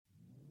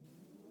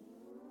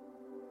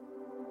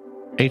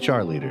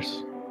HR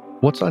leaders,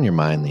 what's on your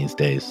mind these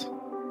days?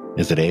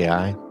 Is it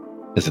AI?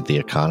 Is it the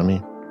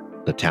economy?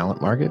 The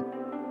talent market?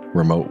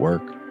 Remote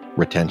work?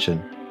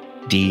 Retention?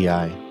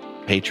 DEI?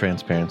 Pay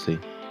transparency?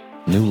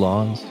 New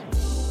laws?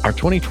 Our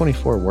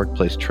 2024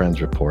 Workplace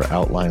Trends Report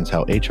outlines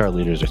how HR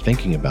leaders are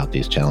thinking about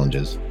these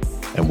challenges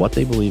and what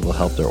they believe will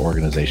help their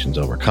organizations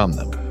overcome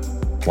them.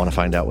 Want to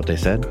find out what they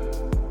said?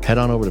 Head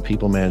on over to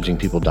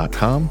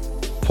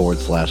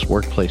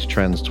peoplemanagingpeople.com/workplace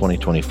trends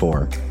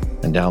 2024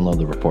 and download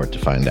the report to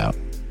find out.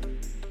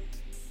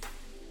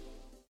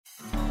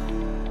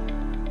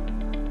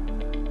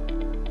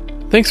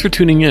 Thanks for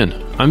tuning in.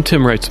 I'm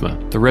Tim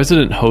Reitzma, the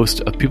resident host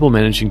of People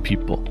Managing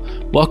People.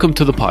 Welcome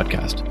to the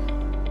podcast.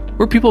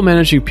 We're people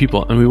managing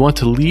people, and we want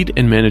to lead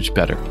and manage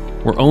better.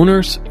 We're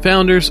owners,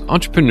 founders,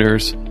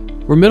 entrepreneurs.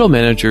 We're middle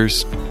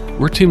managers.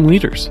 We're team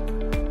leaders.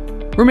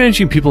 We're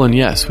managing people, and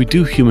yes, we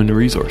do human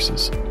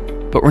resources.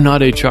 But we're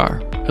not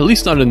HR, at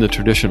least not in the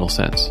traditional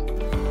sense.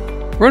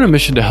 We're on a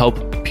mission to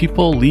help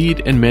people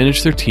lead and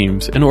manage their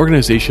teams and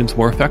organizations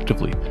more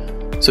effectively.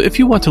 So if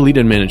you want to lead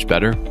and manage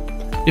better,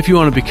 if you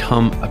want to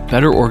become a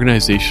better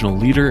organizational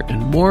leader and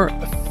more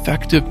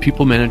effective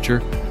people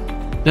manager,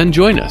 then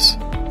join us.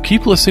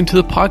 Keep listening to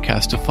the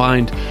podcast to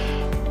find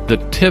the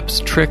tips,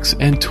 tricks,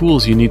 and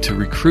tools you need to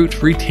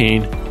recruit,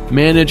 retain,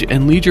 manage,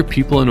 and lead your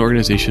people and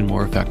organization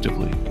more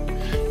effectively.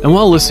 And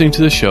while listening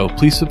to the show,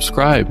 please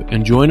subscribe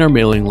and join our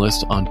mailing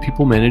list on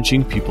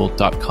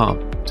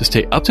peoplemanagingpeople.com to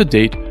stay up to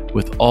date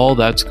with all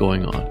that's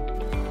going on.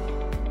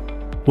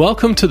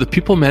 Welcome to the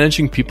People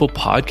Managing People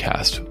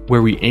podcast,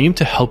 where we aim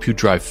to help you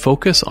drive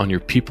focus on your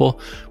people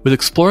with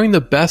exploring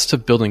the best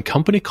of building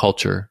company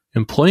culture,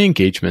 employee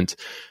engagement,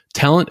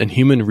 talent, and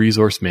human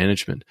resource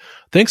management.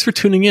 Thanks for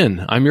tuning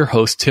in. I'm your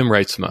host, Tim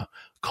Reitzma,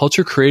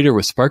 culture creator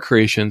with Spark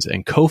Creations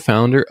and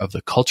co-founder of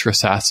the Culture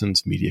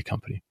Assassins media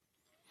company.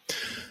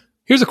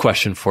 Here's a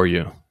question for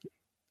you.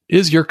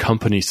 Is your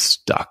company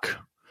stuck?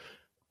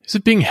 Is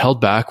it being held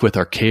back with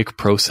archaic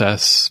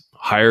process,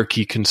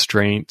 hierarchy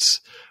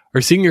constraints? Are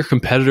you seeing your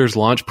competitors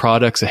launch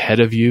products ahead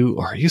of you?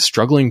 Or are you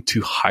struggling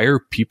to hire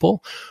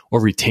people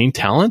or retain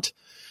talent?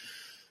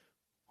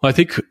 Well, I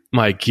think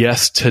my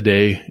guest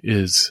today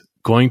is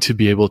going to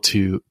be able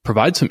to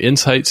provide some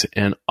insights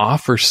and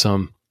offer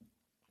some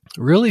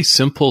really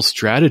simple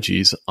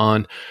strategies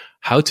on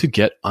how to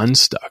get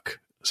unstuck.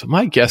 So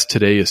my guest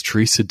today is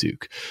Teresa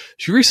Duke.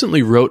 She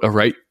recently wrote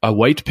a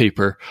white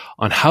paper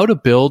on how to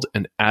build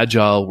an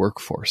agile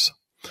workforce.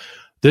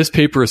 This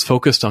paper is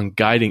focused on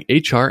guiding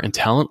HR and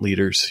talent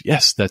leaders,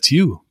 yes, that's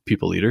you,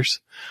 people leaders,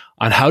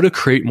 on how to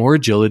create more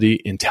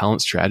agility in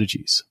talent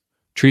strategies.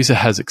 Teresa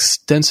has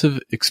extensive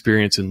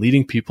experience in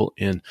leading people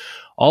in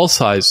all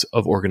sizes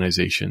of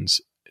organizations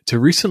to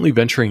recently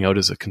venturing out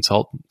as a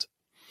consultant.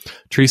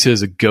 Teresa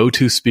is a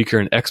go-to speaker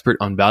and expert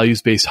on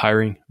values-based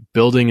hiring,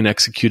 building and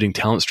executing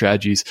talent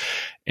strategies,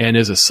 and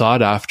is a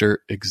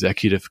sought-after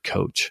executive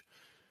coach.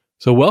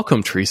 So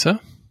welcome, Teresa.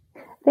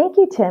 Thank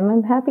you, Tim.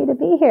 I'm happy to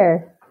be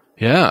here.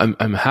 Yeah,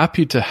 I'm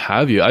happy to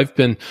have you. I've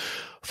been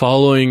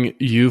following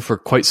you for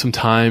quite some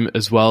time,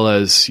 as well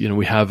as,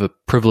 we have a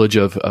privilege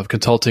of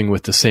consulting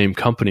with the same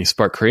company,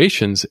 Spark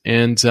Creations.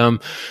 And,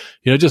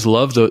 just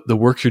love the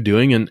work you're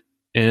doing.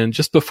 And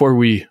just before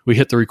we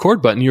hit the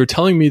record button, you were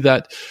telling me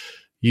that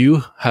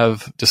you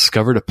have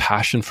discovered a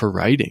passion for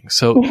writing.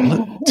 So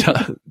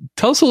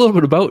tell us a little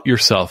bit about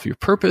yourself, your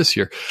purpose,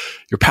 your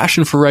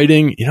passion for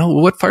writing.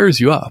 What fires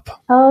you up?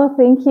 Oh,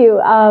 thank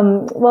you.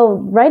 Well,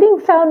 writing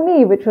found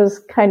me, which was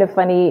kind of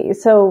funny.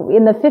 So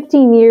in the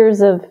 15 years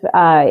of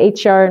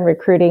HR and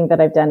recruiting that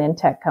I've done in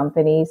tech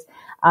companies,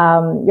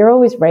 you're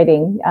always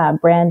writing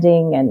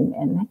branding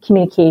and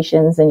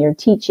communications, and you're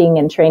teaching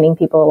and training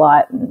people a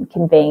lot and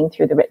conveying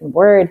through the written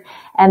word.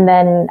 And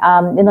then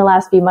in the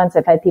last few months,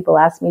 I've had people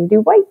ask me to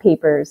do white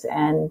papers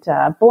and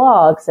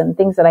blogs and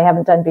things that I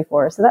haven't done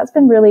before. So that's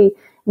been really,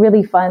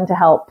 really fun to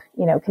help,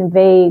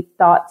 convey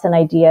thoughts and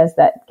ideas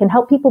that can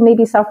help people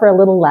maybe suffer a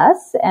little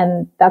less.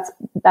 And that's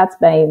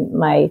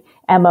my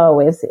MO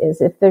is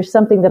if there's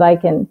something that I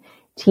can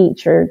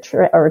teach or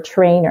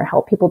train or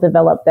help people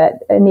develop that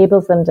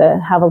enables them to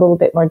have a little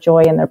bit more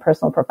joy in their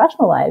personal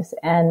professional lives.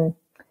 And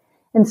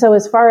so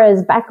as far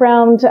as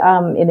background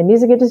in the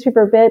music industry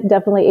for a bit,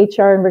 definitely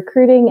HR and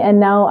recruiting. And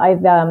now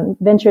I've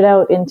ventured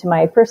out into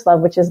my first love,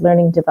 which is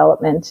learning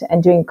development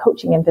and doing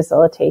coaching and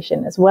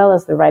facilitation, as well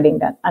as the writing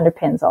that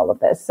underpins all of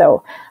this.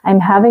 So I'm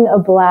having a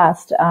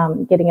blast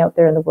getting out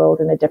there in the world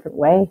in a different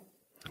way.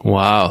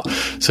 Wow.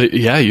 So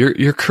yeah,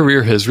 your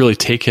career has really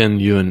taken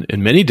you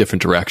in many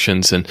different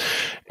directions. And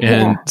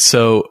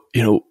so,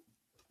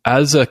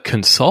 as a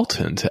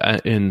consultant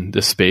in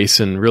this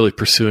space and really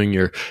pursuing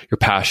your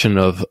passion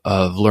of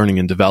learning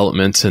and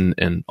development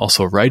and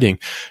also writing,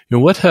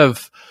 what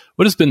has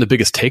been the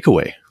biggest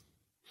takeaway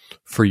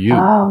for you?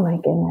 Oh my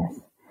goodness.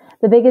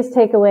 The biggest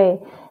takeaway.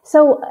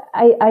 So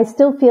I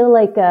still feel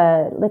like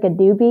a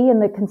newbie in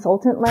the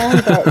consultant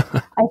land,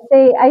 but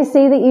I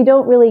say that you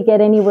don't really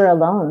get anywhere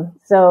alone.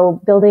 So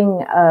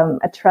building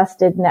a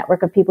trusted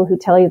network of people who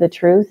tell you the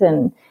truth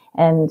and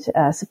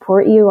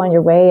support you on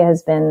your way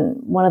has been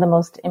one of the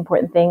most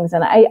important things.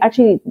 And I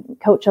actually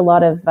coach a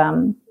lot of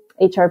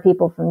HR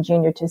people from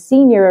junior to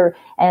senior,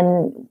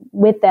 and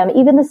with them,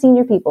 even the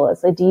senior people,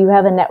 it's like, do you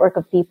have a network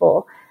of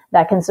people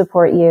that can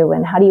support you,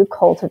 and how do you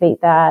cultivate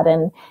that?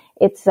 And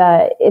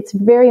it's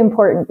very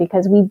important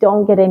because we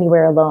don't get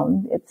anywhere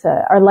alone.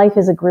 Our life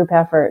is a group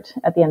effort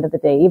at the end of the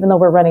day. Even though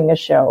we're running a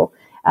show,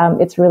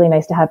 it's really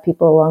nice to have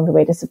people along the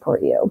way to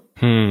support you.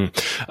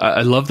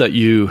 I love that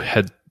you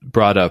had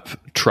brought up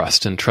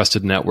trust and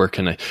trusted network.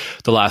 And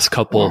the last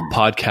couple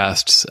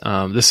podcasts,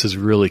 this has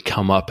really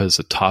come up as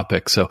a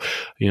topic. So,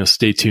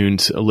 stay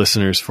tuned,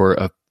 listeners, for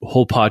a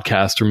whole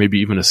podcast or maybe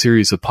even a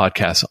series of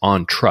podcasts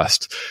on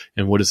trust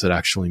and what does it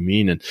actually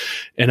mean.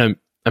 And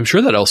I'm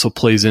sure that also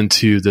plays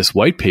into this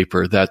white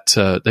paper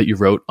that you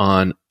wrote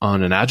on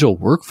an agile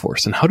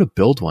workforce and how to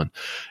build one.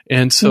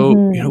 And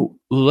so,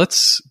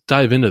 let's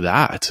dive into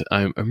that.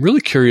 I'm really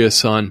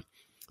curious on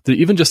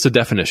even just a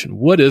definition.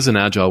 What is an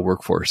agile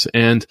workforce?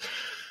 And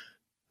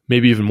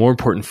maybe even more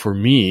important for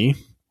me,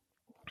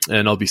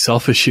 and I'll be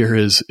selfish here,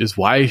 is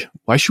why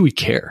should we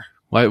care?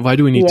 Why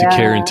do we need to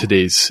care in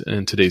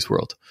today's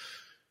world?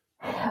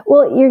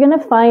 Well, you're going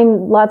to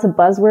find lots of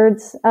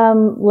buzzwords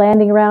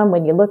landing around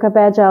when you look up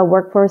agile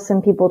workforce,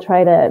 and people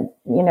try to,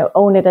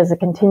 own it as a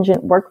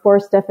contingent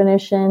workforce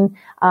definition.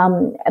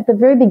 At the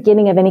very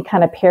beginning of any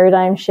kind of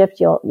paradigm shift,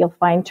 you'll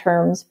find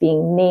terms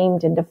being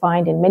named and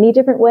defined in many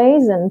different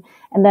ways,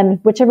 and then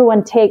whichever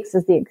one takes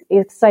is the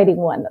exciting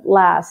one that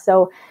lasts.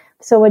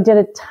 So I did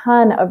a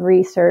ton of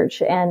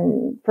research,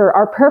 and for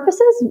our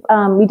purposes,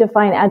 we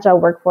define agile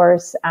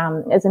workforce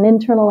as an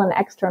internal and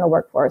external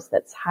workforce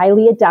that's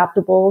highly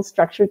adaptable,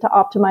 structured to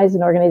optimize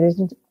an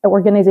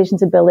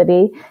organization's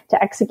ability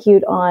to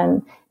execute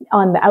on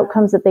the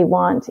outcomes that they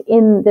want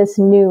in this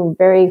new,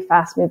 very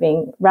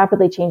fast-moving,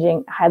 rapidly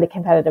changing, highly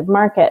competitive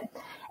market.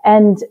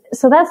 And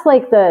so that's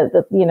like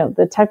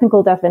the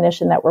technical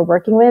definition that we're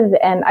working with.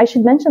 And I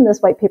should mention this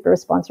white paper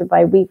was sponsored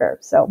by Weaver.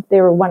 So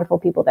they were wonderful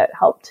people that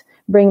helped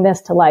bring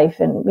this to life.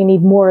 And we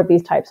need more of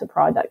these types of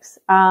products.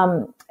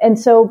 And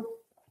so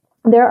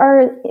there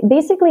are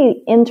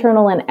basically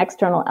internal and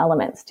external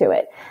elements to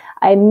it.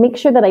 I make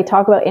sure that I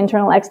talk about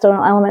internal,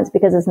 external elements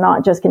because it's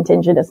not just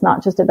contingent. It's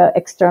not just about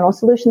external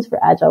solutions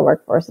for agile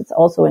workforce. It's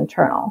also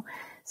internal.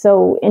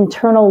 So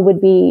internal would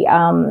be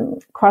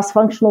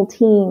cross-functional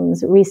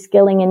teams,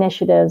 reskilling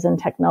initiatives and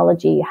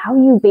technology, how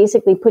you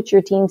basically put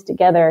your teams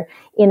together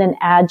in an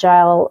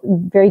agile,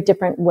 very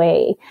different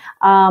way.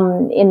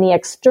 In the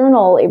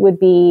external, it would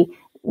be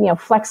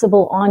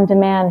flexible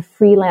on-demand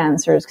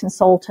freelancers,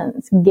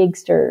 consultants,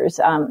 gigsters,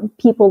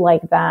 people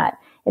like that.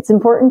 It's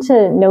important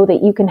to know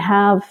that you can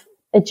have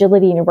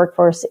agility in your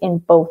workforce in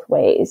both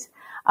ways.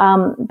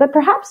 But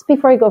perhaps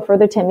before I go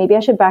further, Tim, maybe I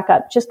should back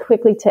up just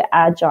quickly to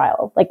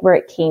agile, like where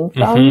it came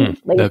from.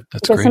 That's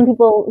because great.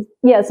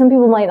 some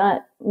people might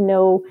not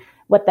know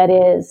what that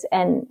is.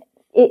 And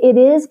it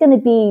is going to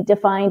be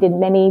defined in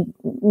many,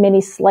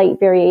 many slight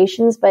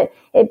variations, but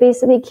it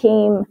basically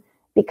came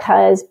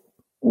because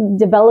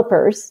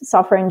developers,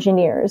 software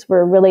engineers,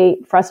 were really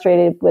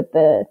frustrated with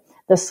the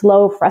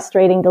slow,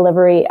 frustrating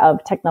delivery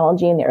of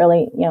technology in the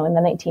early, in the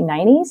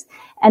 1990s.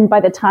 And by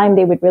the time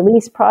they would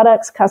release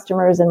products,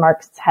 customers and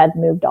markets had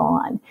moved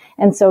on.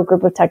 And so a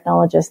group of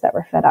technologists that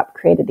were fed up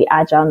created the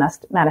Agile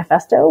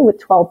Manifesto with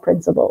 12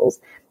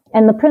 principles.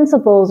 And the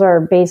principles are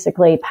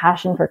basically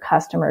passion for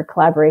customer,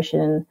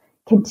 collaboration,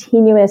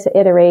 continuous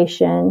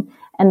iteration.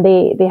 And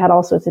they had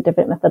all sorts of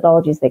different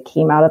methodologies that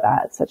came out of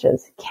that, such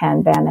as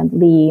Kanban and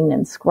Lean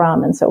and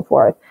Scrum and so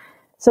forth.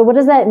 So what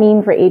does that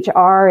mean for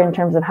HR in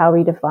terms of how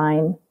we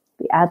define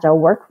the agile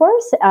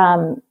workforce?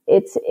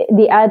 It's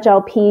the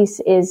agile piece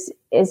is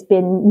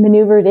been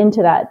maneuvered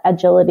into that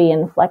agility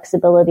and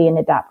flexibility and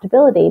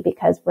adaptability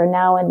because we're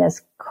now in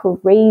this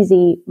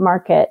crazy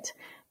market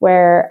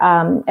where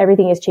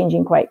everything is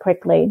changing quite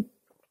quickly,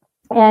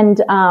 and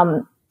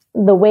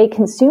the way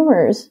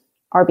consumers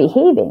are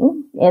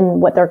behaving in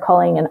what they're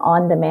calling an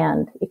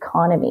on-demand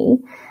economy,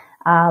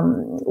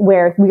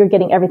 where we are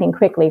getting everything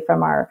quickly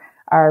from our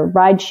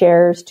ride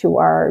shares to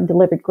our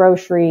delivered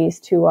groceries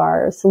to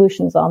our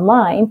solutions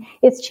online.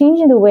 It's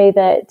changing the way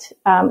that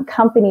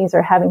companies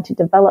are having to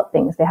develop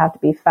things. They have to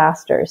be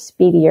faster,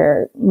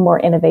 speedier, more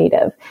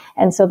innovative.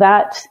 And so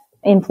that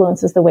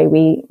influences the way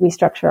we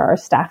structure our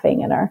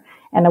staffing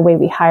and the way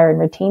we hire and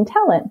retain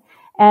talent.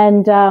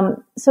 And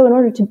so in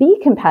order to be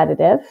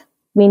competitive,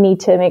 we need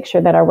to make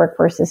sure that our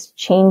workforce is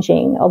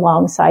changing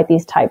alongside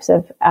these types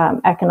of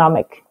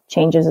economic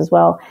changes as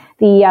well.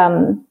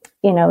 The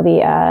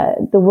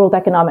World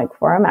Economic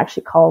Forum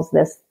actually calls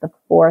this the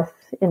fourth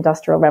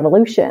industrial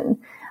revolution.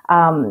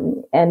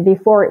 And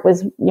before it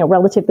was,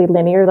 relatively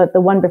linear, that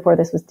the one before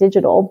this was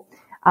digital.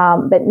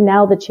 But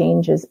now the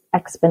change is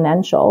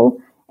exponential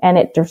and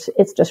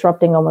it's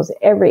disrupting almost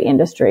every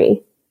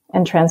industry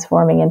and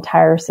transforming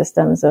entire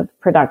systems of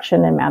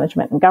production and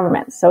management and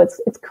government. So it's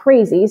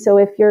crazy. So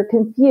if you're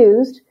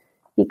confused,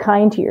 be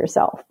kind to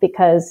yourself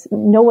because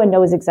no one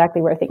knows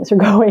exactly where things are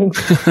going.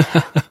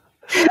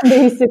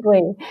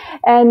 Basically.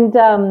 And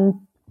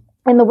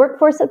And the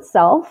workforce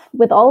itself,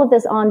 with all of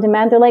this on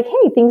demand, they're like,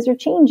 hey, things are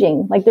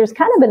changing. Like there's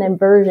kind of an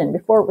inversion.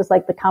 Before it was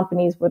like the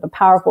companies were the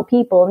powerful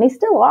people, and they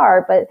still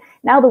are. But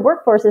now the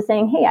workforce is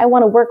saying, hey, I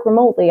want to work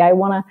remotely. I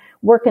want to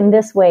work in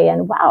this way.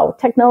 And wow,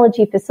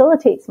 technology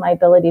facilitates my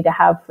ability to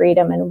have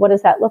freedom. And what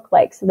does that look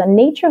like? So the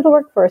nature of the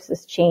workforce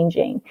is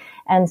changing.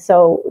 And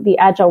so the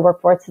agile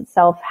workforce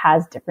itself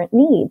has different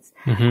needs.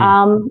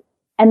 Mm-hmm.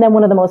 And then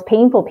one of the most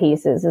painful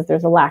pieces is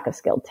there's a lack of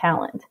skilled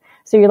talent.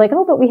 So you're like,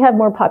 oh, but we have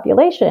more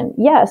population.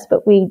 Yes,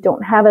 but we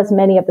don't have as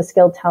many of the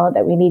skilled talent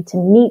that we need to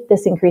meet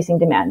this increasing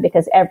demand,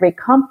 because every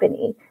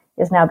company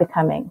is now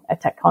becoming a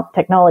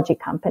technology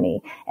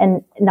company.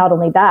 And not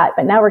only that,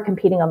 but now we're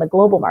competing on the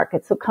global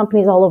market. So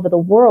companies all over the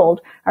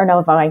world are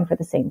now vying for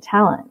the same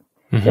talent.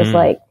 Mm-hmm. Just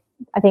like,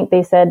 I think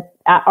they said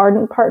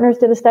Ardent Partners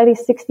did a study,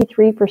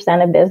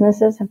 63% of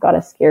businesses have got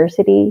a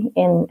scarcity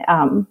in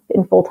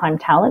full-time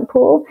talent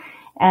pool.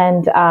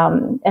 And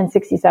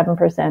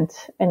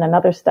 67% in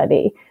another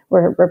study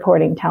were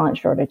reporting talent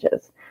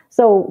shortages.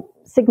 So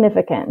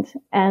significant.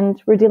 And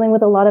we're dealing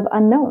with a lot of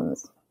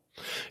unknowns.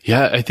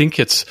 Yeah, I think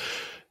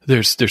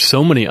there's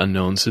so many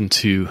unknowns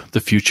into the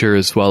future,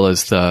 as well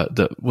as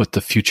the what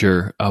the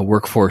future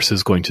workforce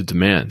is going to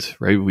demand,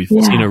 right? We've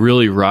seen a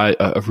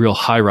real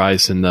high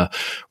rise in the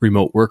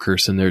remote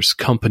workers, and there's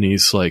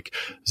companies like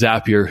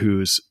Zapier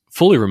who's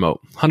fully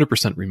remote,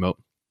 100% remote,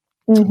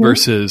 mm-hmm.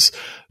 versus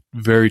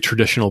very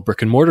traditional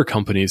brick and mortar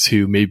companies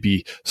who may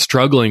be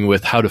struggling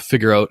with how to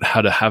figure out how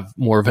to have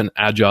more of an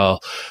agile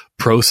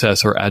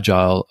process or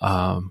agile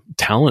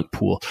talent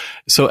pool.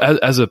 So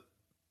as a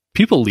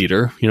people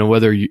leader,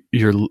 whether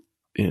you're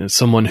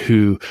someone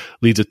who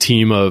leads a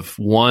team of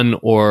one,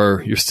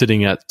 or you're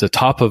sitting at the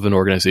top of an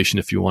organization,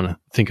 if you want to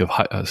think of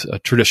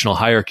traditional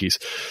hierarchies,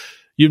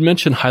 you'd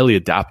mentioned highly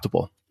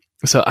adaptable.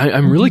 So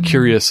I'm really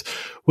curious,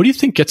 what do you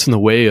think gets in the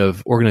way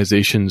of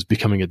organizations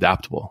becoming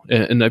adaptable?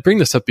 And I bring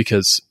this up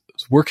because I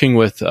was working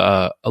with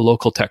a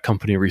local tech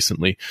company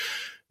recently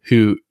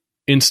who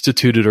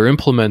instituted or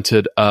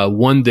implemented a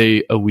 1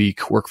 day a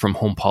week work from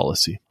home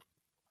policy.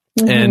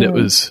 Mm-hmm. And it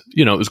was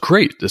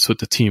great. That's what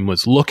the team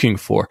was looking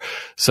for.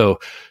 So,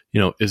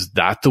 is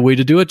that the way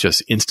to do it?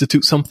 Just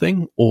institute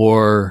something,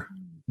 or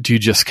do you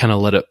just kind of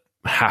let it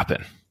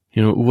happen?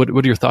 What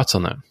are your thoughts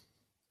on that?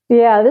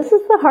 Yeah, this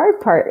is the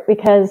hard part,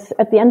 because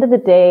at the end of the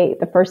day,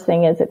 the first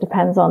thing is it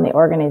depends on the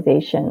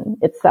organization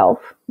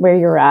itself, where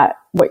you're at,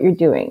 what you're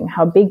doing,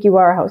 how big you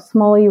are, how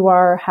small you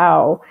are,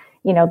 how,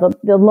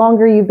 the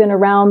longer you've been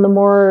around, the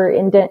more,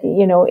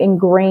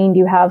 ingrained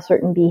you have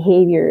certain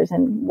behaviors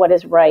and what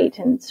is right,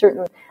 and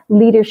certain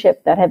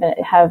leadership that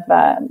have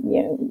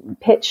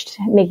pitched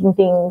making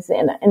things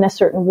in a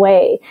certain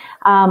way.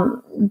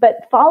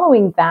 But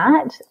following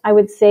that, I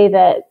would say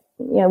that,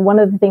 one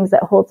of the things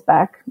that holds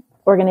back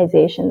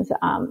organizations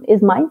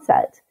is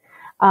mindset.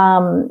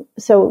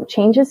 So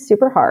change is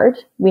super hard.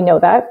 We know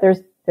that.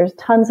 There's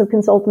tons of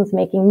consultants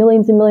making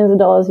millions and millions of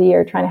dollars a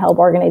year trying to help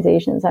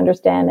organizations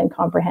understand and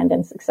comprehend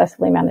and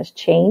successfully manage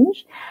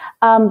change.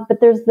 But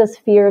there's this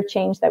fear of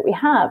change that we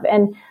have.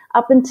 And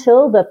up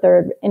until the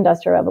third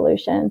industrial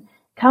revolution,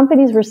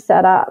 companies were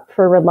set up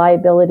for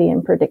reliability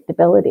and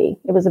predictability.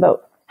 It was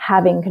about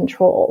having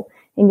control.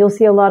 And you'll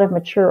see a lot of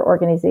mature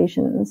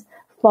organizations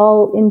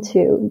fall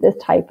into this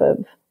type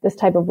of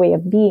way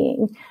of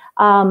being.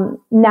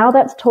 Now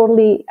that's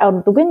totally out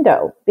of the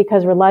window,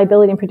 because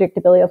reliability and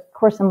predictability, of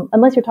course,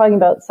 unless you're talking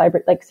about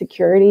cyber, like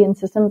security and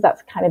systems,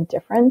 that's kind of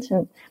different.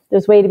 And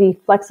there's a way to be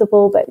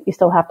flexible, but you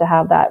still have to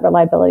have that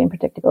reliability and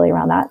predictability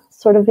around that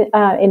sort of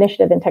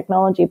initiative in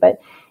technology.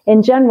 But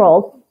in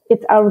general,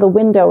 it's out of the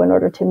window in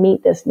order to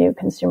meet this new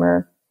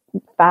consumer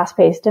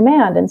fast-paced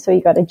demand. And so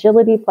you got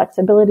agility,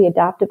 flexibility,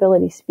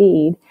 adaptability,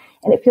 speed,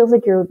 and it feels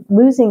like you're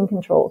losing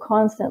control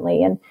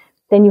constantly. And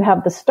then you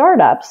have the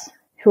startups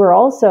who are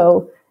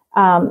also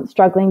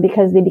struggling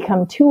because they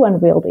become too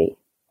unwieldy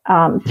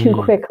too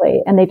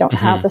quickly, and they don't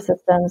have the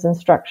systems and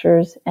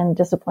structures and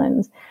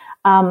disciplines.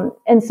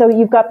 And so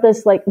you've got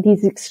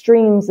these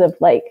extremes of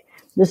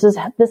this is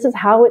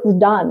how it's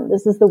done.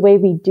 This is the way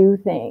we do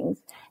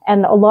things.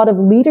 And a lot of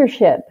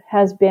leadership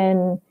has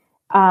been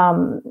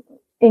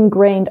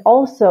ingrained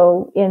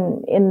also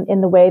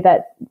in the way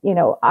that,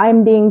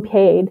 I'm being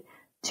paid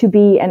to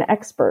be an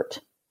expert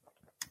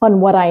on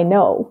what I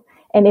know.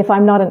 And if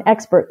I'm not an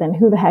expert, then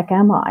who the heck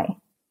am I?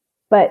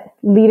 But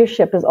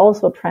leadership is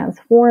also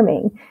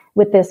transforming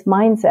with this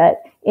mindset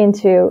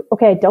into,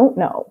 okay, I don't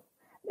know.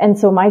 And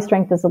so my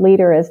strength as a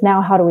leader is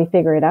now, how do we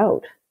figure it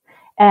out?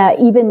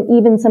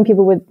 Even some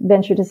people would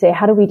venture to say,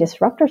 how do we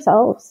disrupt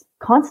ourselves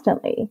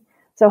constantly?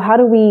 So how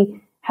do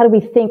we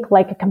think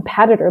like a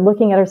competitor,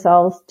 looking at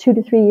ourselves 2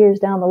 to 3 years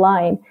down the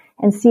line,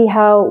 and see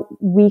how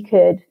we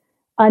could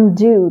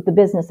undo the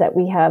business that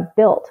we have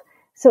built?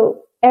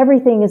 So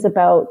everything is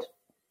about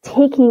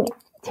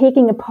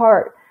taking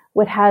apart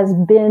what has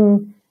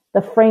been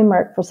the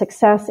framework for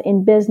success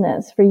in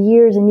business for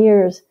years and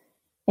years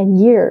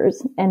and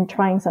years, and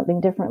trying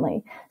something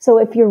differently.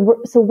 So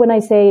when I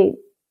say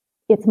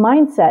it's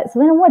mindset, so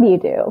then what do you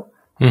do?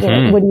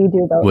 Mm-hmm. What do you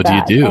do about that? What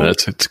do you do?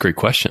 That's a great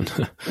question.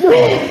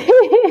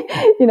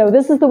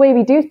 this is the way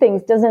we do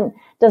things doesn't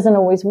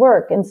always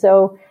work. And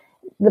so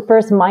the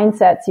first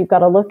mindsets you've got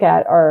to look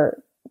at are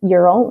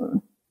your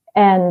own.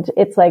 And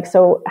it's like,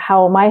 so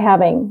how am I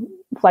having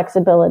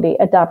flexibility,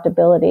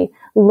 adaptability,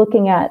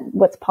 looking at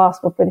what's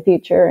possible for the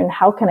future, and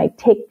how can I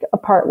take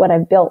apart what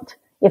I've built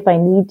if I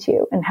need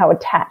to, and how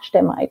attached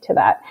am I to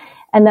that?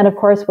 And then, of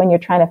course, when you're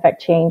trying to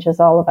affect change, as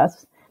all of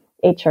us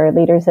HR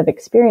leaders have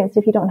experienced,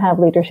 if you don't have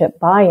leadership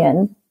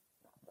buy-in,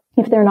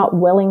 if they're not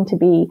willing to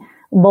be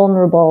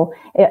vulnerable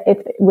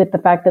with the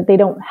fact that they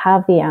don't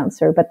have the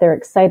answer, but they're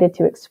excited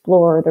to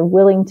explore, they're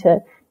willing to,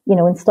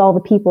 install the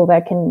people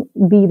that can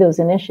be those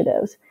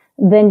initiatives,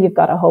 then you've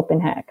got a hope in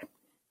heck.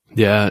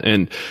 Yeah.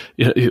 And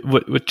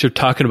what you're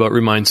talking about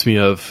reminds me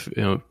of,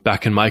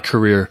 back in my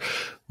career,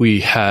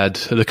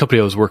 the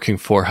company I was working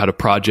for had a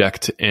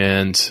project,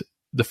 and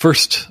the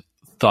first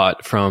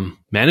thought from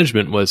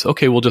management was,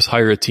 okay, we'll just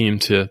hire a team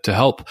to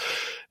help.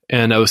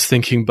 And I was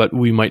thinking, but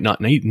we might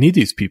not need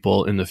these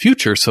people in the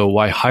future. So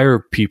why hire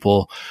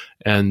people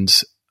and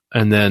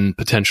then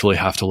potentially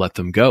have to let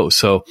them go?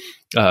 So,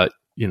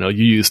 you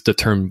used the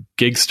term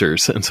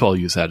gigsters, and so I'll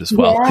use that as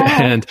well.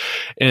 Yeah.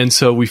 And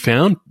so we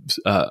found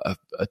a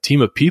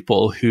team of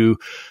people who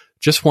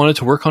just wanted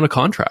to work on a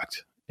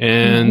contract,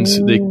 and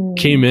they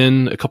came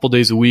in a couple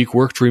days a week,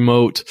 worked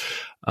remote,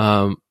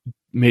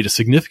 made a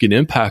significant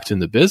impact in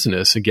the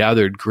business, and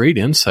gathered great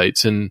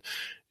insights. And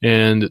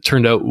it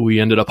turned out we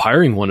ended up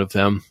hiring one of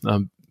them.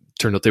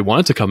 Turned out they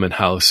wanted to come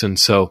in-house. And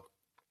so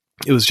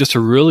it was just a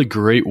really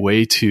great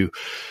way to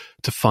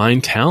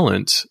find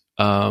talent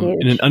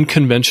in an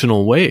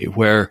unconventional way,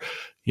 where,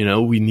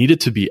 we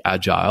needed to be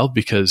agile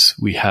because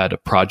we had a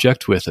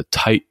project with a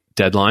tight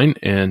deadline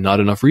and not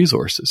enough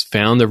resources.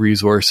 Found the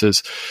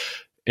resources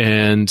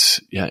and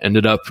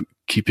ended up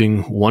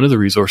keeping one of the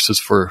resources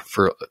for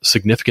a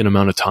significant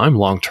amount of time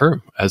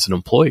long-term as an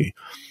employee.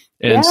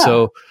 And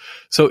so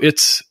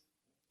it's,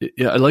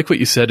 I like what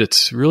you said.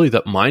 It's really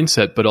that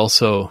mindset, but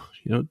also,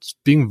 it's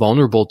being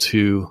vulnerable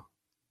to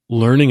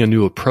learning a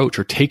new approach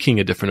or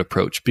taking a different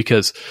approach,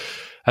 because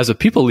as a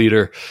people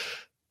leader,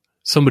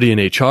 somebody in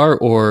HR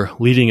or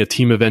leading a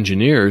team of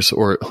engineers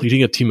or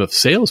leading a team of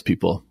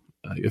salespeople,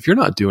 if you're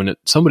not doing it,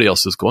 somebody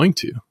else is going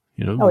to,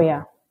 Oh,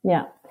 yeah.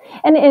 Yeah.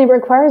 And it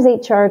requires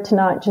HR to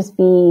not just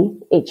be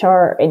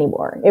HR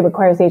anymore. It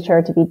requires HR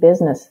to be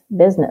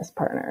business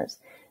partners.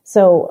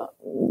 So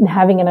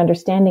having an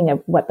understanding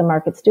of what the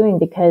market's doing,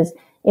 because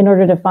in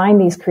order to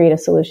find these creative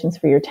solutions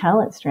for your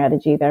talent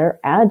strategy that are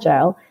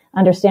agile,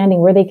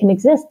 understanding where they can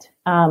exist.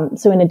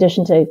 So in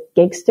addition to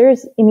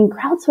gigsters,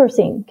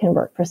 crowdsourcing can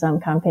work for some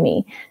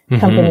companies,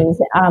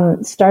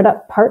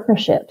 startup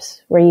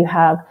partnerships where you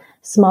have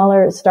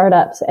smaller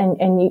startups and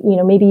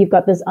maybe you've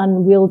got this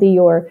unwieldy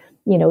or,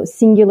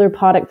 singular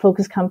product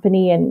focused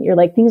company, and you're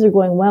like, things are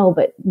going well,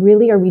 but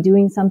really, are we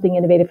doing something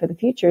innovative for the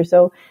future?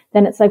 So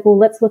then it's like, well,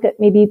 let's look at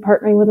maybe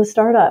partnering with a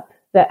startup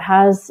that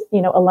has,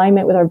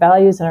 alignment with our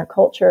values and our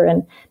culture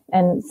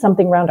and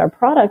something around our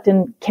product.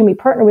 And can we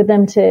partner with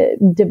them to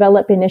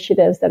develop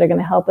initiatives that are going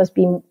to help us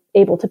be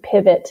able to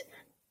pivot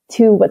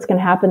to what's going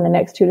to happen the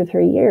next 2 to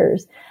 3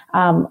 years?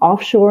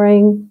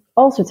 Offshoring,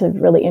 all sorts of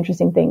really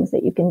interesting things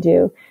that you can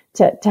do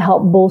to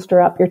help bolster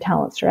up your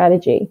talent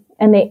strategy.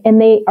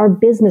 And they are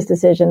business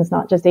decisions,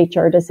 not just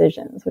HR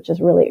decisions, which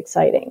is really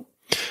exciting.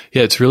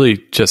 Yeah, it's really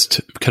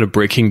just kind of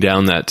breaking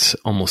down that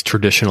almost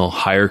traditional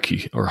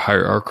hierarchy or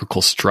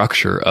hierarchical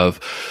structure of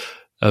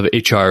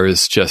HR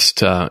is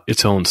just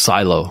its own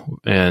silo.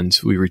 And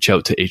we reach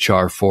out to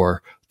HR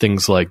for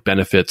things like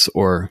benefits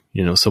or,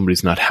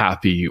 somebody's not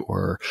happy,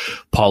 or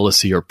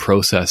policy or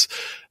process.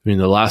 The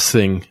last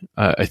thing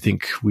I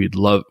think we'd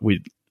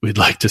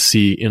like to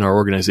see in our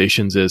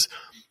organizations is,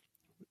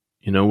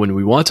 when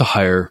we want to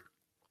hire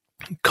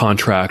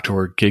contract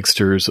or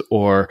gigsters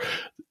or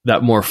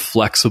that more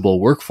flexible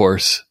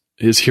workforce,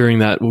 is hearing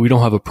that we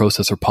don't have a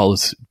process or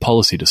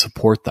policy to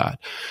support that.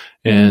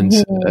 And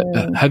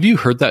have you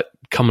heard that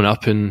coming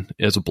up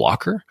as a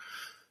blocker?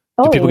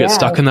 Do people get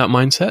stuck in that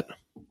mindset?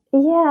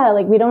 Yeah,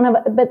 like we don't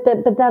have, but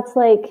that's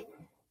like,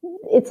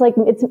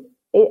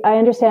 I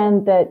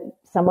understand that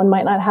someone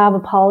might not have a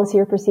policy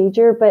or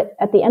procedure, but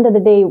at the end of the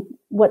day,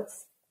 what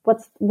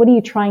are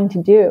you trying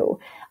to do?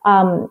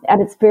 At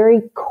its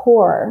very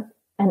core,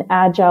 an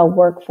agile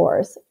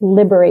workforce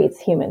liberates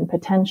human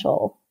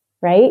potential,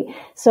 right?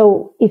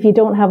 So if you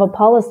don't have a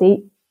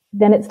policy,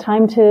 then it's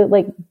time to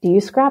do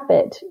you scrap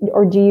it,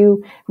 or do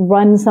you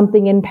run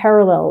something in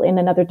parallel in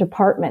another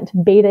department,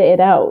 beta it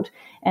out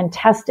and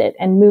test it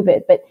and move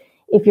it? But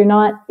if you're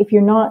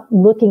not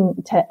looking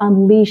to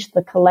unleash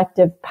the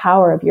collective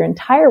power of your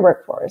entire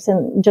workforce,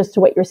 and just to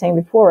what you were saying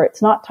before,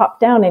 it's not top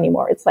down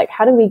anymore. It's like,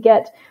 how do we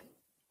get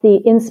the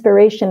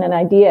inspiration and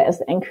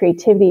ideas and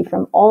creativity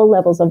from all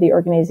levels of the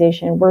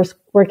organization? We're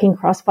working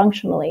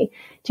cross-functionally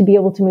to be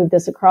able to move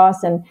this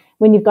across. And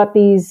when you've got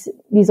these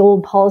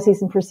old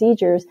policies and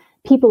procedures,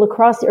 people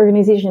across the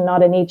organization,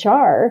 not in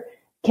HR,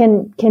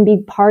 can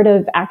be part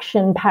of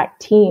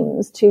action-packed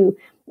teams to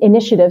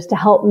initiatives to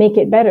help make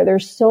it better.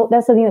 That's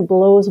something that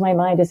blows my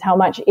mind, is how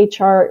much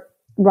HR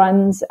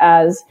runs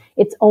as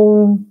its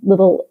own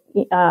little,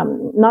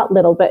 not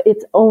little, but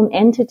its own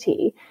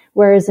entity.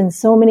 Whereas in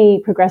so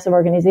many progressive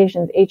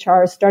organizations,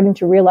 HR is starting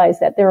to realize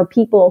that there are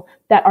people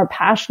that are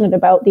passionate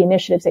about the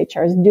initiatives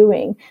HR is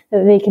doing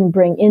that they can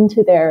bring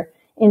into their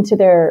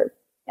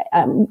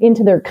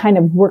kind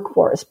of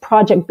workforce,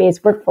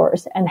 project-based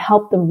workforce, and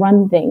help them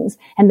run things.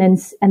 And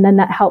then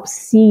that helps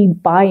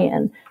seed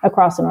buy-in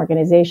across an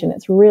organization.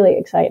 It's really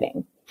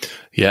exciting.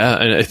 Yeah,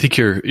 and I think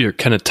you're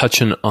kind of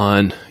touching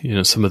on,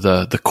 some of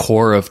the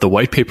core of the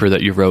white paper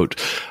that you wrote,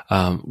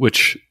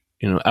 which,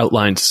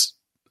 outlines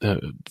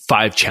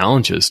 5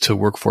 challenges to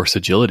workforce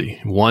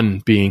agility. One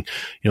being,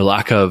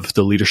 lack of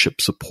the leadership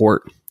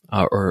support,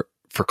 or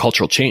for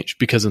cultural change,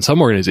 because in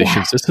some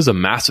organizations, this is a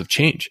massive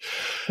change.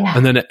 Yeah.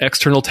 And then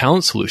external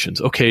talent solutions.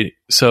 Okay,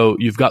 so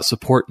you've got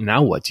support.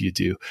 Now what do you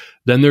do?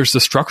 Then there's the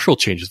structural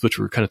changes, which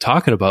we're kind of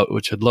talking about,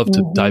 which I'd love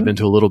to dive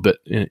into a little bit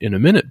in a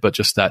minute, but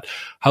just that,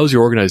 how's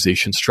your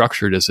organization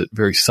structured? Is it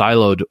very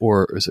siloed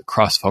or is it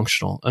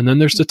cross-functional? And then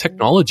there's the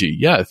technology.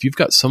 Yeah, if you've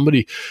got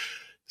somebody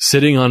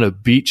sitting on a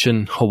beach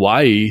in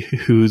Hawaii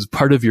who's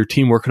part of your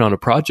team working on a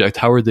project,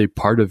 how are they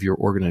part of your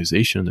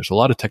organization? There's a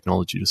lot of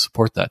technology to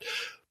support that.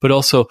 But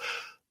also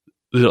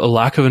a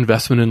lack of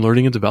investment in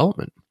learning and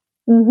development.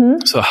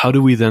 Mm-hmm. So how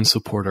do we then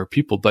support our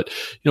people? But,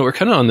 we're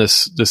kind of on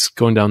this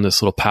going down this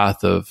little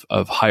path of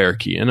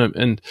hierarchy.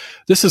 And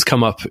this has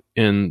come up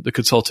in the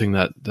consulting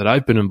that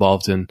I've been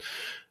involved in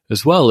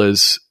as well.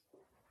 Is,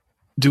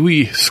 do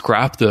we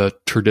scrap the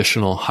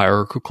traditional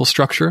hierarchical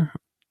structure?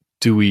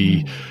 Do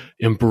we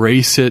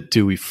embrace it?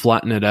 Do we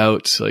flatten it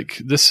out? Like,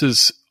 this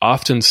is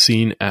often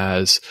seen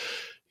as,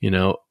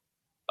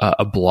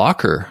 a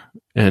blocker.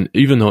 And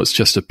even though it's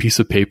just a piece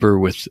of paper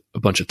with a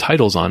bunch of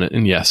titles on it,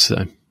 and yes,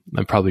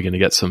 I'm probably going to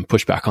get some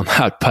pushback on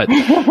that,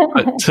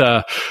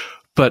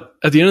 but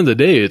at the end of the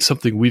day, it's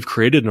something we've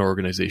created in our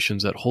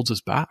organizations that holds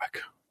us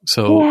back.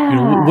 So,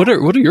 what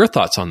are your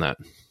thoughts on that?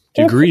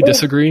 Do you agree,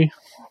 disagree?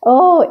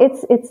 Oh,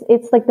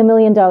 it's like the $1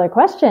 million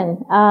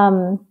question.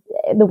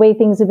 The way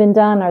things have been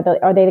done,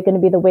 are they going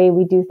to be the way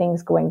we do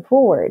things going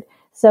forward?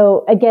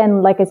 So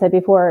again, like I said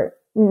before,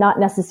 not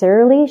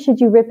necessarily should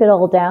you rip it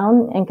all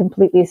down and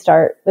completely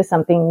start with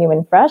something new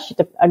and fresh.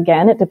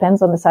 Again, it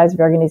depends on the size of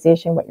your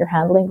organization, what you're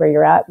handling, where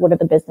you're at, what are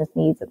the business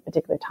needs at a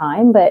particular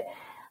time. But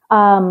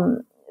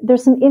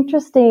there's some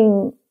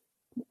interesting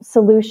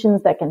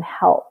solutions that can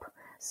help.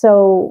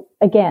 So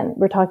again,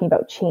 we're talking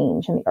about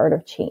change and the art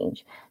of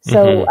change.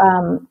 So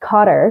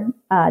Kotter,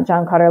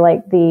 John Kotter,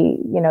 like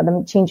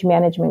the change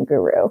management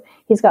guru,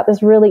 he's got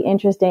this really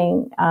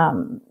interesting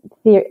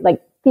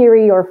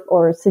theory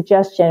or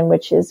suggestion,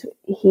 which is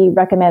he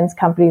recommends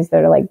companies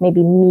that are like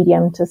maybe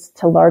medium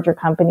to larger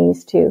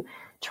companies to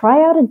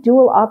try out a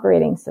dual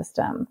operating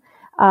system,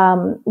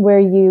 where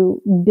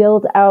you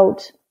build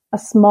out a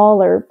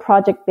smaller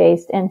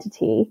project-based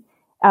entity.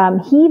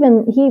 He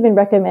even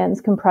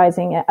recommends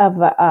comprising of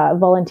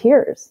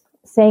volunteers,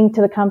 saying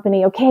to the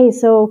company, okay,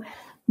 so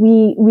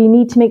we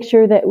need to make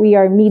sure that we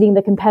are meeting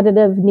the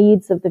competitive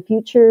needs of the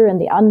future and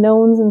the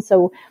unknowns. And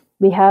so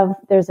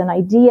there's an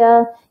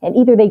idea, and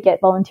either they get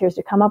volunteers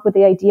to come up with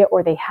the idea,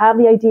 or they have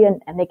the idea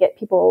and they get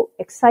people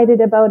excited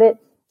about it,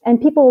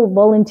 and people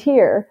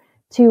volunteer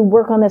to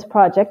work on this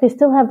project. They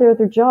still have their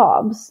other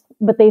jobs,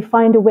 but they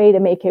find a way to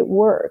make it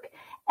work.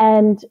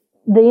 And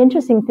the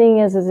interesting thing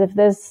is if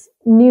this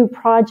new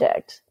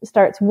project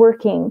starts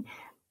working,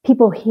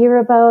 people hear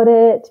about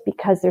it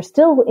because they're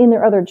still in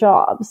their other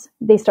jobs.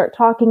 They start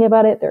talking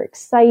about it. They're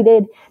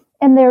excited,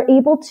 and they're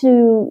able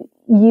to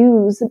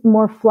use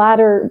more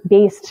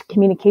flatter-based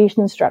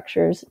communication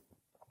structures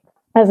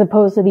as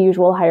opposed to the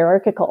usual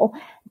hierarchical.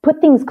 Put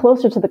things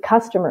closer to the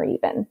customer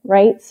even,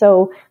 right?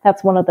 So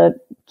that's one of the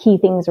key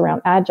things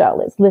around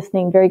Agile, is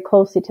listening very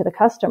closely to the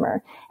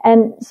customer.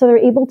 And so they're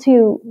able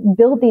to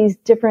build these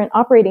different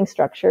operating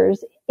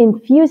structures,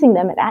 infusing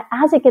them. And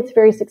as it gets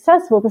very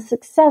successful, the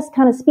success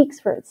kind of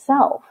speaks for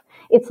itself.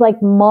 It's like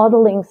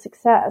modeling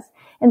success.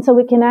 And so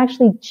we can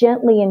actually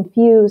gently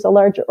infuse a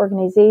larger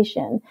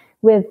organization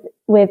with,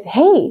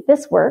 hey,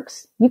 this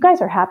works. You guys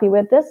are happy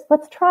with this.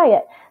 Let's try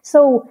it.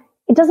 So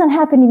it doesn't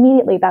happen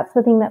immediately. That's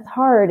the thing that's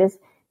hard, is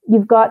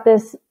you've got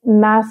this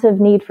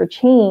massive need for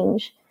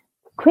change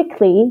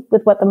quickly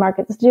with what the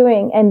market's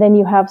doing. And then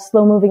you have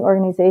slow moving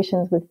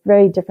organizations with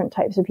very different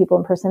types of people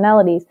and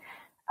personalities.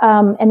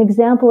 An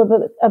example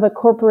of a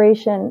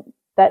corporation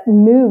that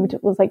moved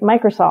was like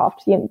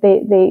Microsoft.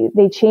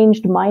 They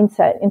changed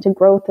mindset into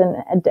growth and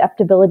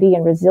adaptability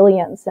and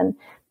resilience. And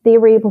they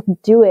were able to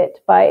do it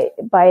by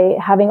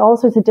having all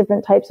sorts of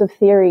different types of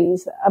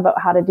theories about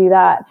how to do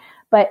that.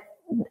 But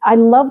I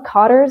love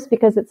Kotter's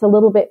because it's a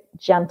little bit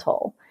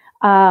gentle.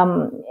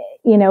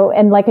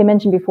 And like I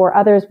mentioned before,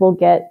 others will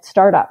get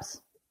startups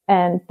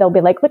and they'll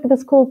be like, look at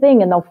this cool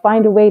thing. And they'll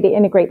find a way to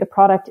integrate the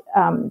product,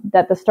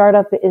 that the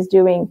startup is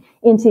doing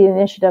into the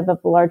initiative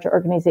of the larger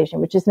organization,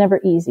 which is never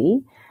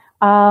easy.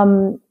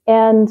 But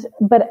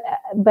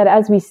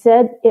as we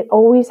said, it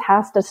always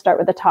has to start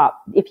with the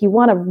top. If you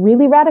want a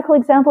really radical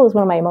example, is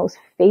one of my most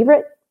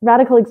favorite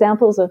radical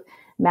examples of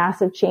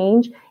massive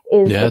change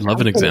is I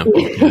love an example.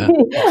 Yeah.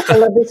 I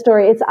love this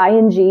story. It's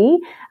ING,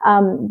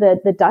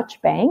 the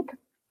Dutch bank.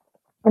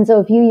 And so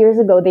a few years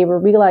ago, they were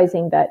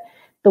realizing that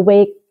the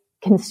way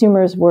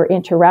consumers were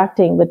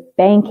interacting with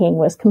banking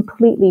was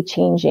completely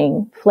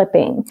changing,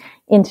 flipping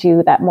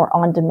into that more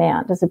on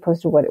demand as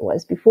opposed to what it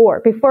was before.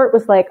 Before it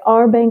was like,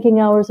 our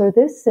banking hours are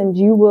this and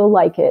you will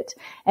like it.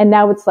 And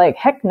now it's like,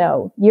 heck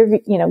no,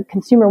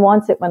 consumer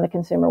wants it when the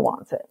consumer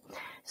wants it.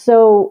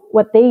 So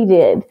what they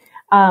did,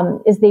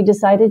 is they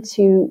decided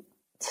to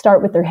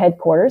start with their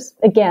headquarters.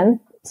 Again,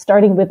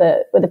 starting with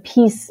a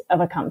piece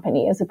of a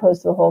company as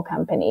opposed to the whole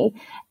company.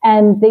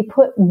 And they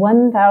put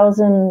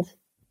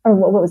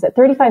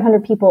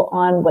 3,500 people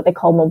on what they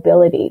call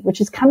mobility,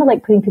 which is kind of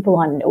like putting people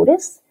on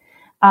notice,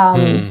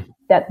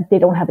 that they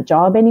don't have a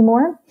job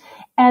anymore.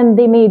 And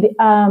they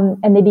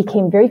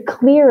became very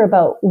clear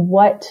about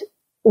what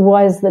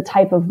was the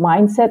type of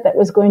mindset that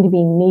was going to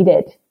be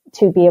needed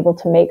to be able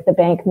to make the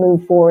bank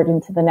move forward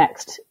into the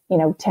next,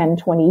 10,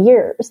 20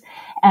 years.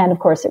 And of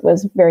course, it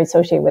was very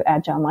associated with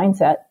agile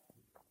mindset.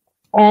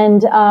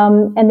 And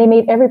they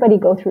made everybody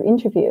go through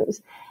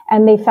interviews.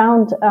 And they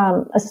found,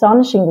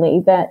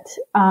 astonishingly that,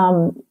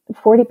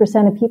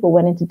 40% of people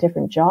went into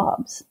different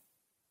jobs.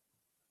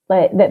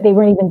 That they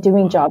weren't even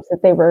doing jobs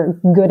that they were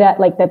good at,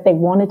 like that they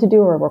wanted to do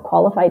or were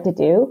qualified to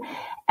do.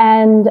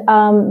 And,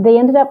 they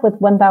ended up with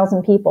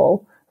 1,000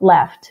 people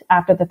left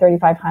after the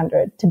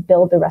 3,500 to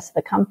build the rest of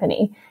the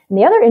company. And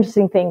the other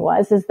interesting thing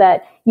is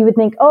that you would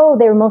think, oh,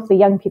 they were mostly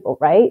young people,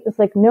 right? It's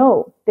like,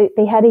 no,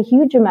 they had a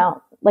huge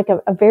amount, like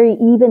a very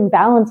even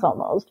balance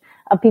almost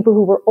of people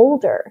who were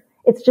older.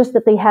 It's just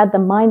that they had the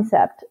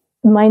mindset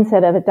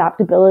of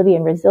adaptability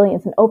and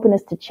resilience and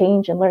openness to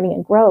change and learning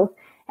and growth.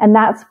 And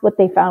that's what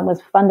they found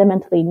was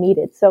fundamentally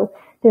needed. So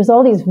there's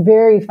all these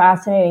very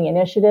fascinating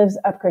initiatives.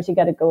 Of course, you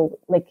got to go,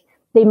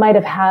 they might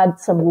have had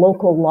some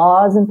local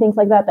laws and things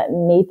like that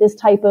made this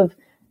type of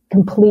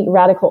complete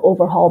radical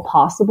overhaul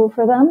possible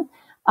for them.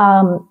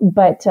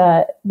 But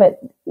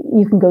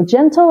you can go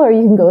gentle or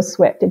you can go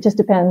swift. It just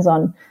depends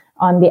on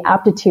the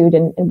aptitude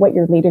and what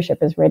your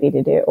leadership is ready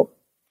to do.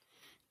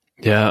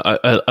 Yeah,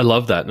 I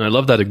love that. And I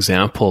love that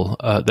example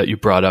that you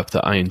brought up,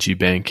 the ING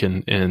Bank,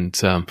 and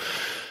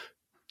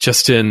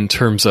just in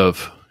terms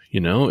of,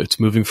 it's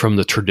moving from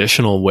the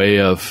traditional way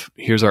of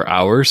here's our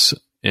hours,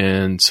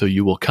 and so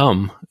you will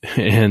come,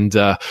 and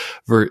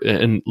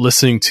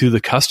listening to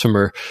the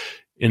customer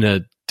in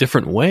a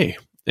different way.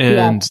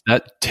 And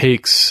that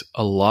takes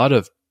a lot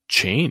of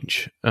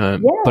change.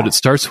 But it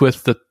starts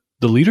with the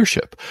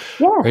leadership,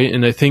 right?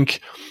 And I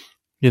think,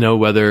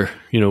 whether,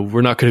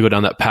 we're not going to go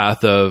down that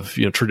path of,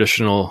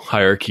 traditional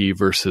hierarchy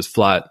versus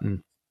flat.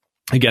 And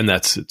again,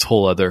 it's a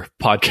whole other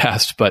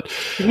podcast, but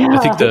I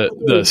think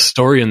the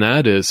story in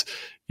that is,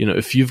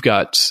 if you've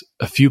got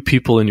a few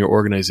people in your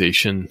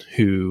organization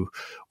who,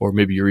 or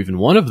maybe you're even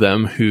one of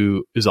them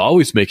who is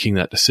always making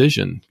that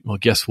decision, well,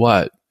 guess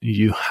what?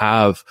 You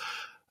have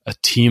a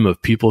team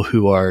of people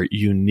who are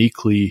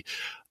uniquely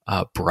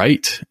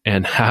bright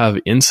and have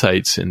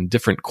insights and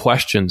different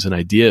questions and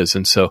ideas.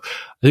 And so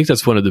I think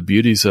that's one of the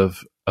beauties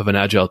of an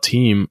agile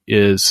team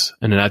and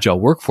an agile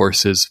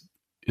workforce is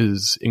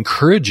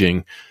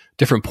encouraging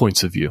different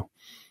points of view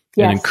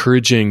and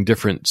encouraging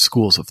different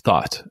schools of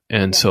thought.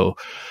 And so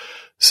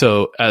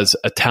as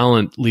a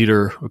talent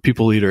leader, a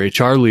people leader,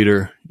 HR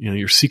leader,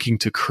 you're seeking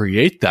to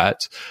create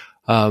that.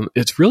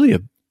 It's really a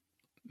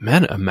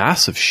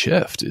massive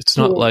shift. It's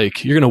not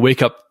like you're going to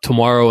wake up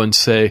tomorrow and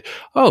say,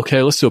 oh,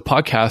 okay, let's do a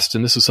podcast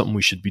and this is something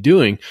we should be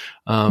doing.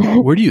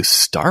 Where do you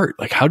start?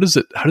 Like, how does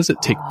it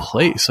take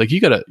place? Like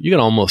you gotta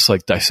almost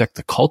like dissect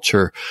the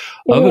culture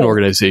of an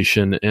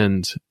organization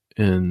and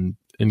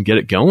get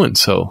it going.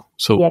 So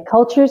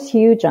culture's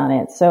huge on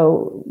it.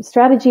 So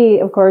strategy,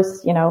 of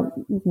course,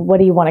 what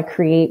do you want to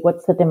create?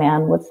 What's the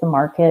demand? What's the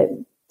market?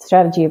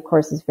 Strategy, of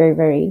course, is very,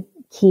 very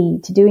key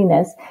to doing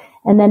this.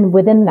 And then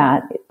within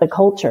that, the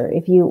culture,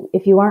 if you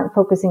aren't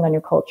focusing on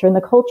your culture, and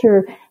the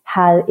culture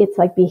it's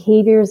like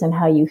behaviors and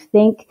how you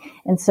think.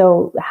 And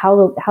so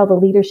how the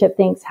leadership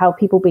thinks, how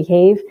people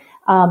behave,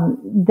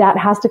 that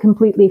has to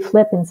completely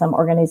flip in some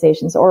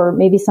organizations, or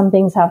maybe some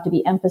things have to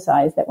be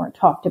emphasized that weren't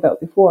talked about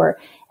before.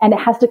 And it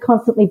has to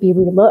constantly be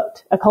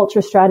relooked. A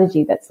culture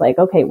strategy that's like,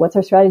 okay, what's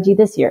our strategy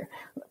this year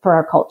for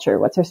our culture?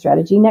 What's our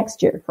strategy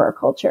next year for our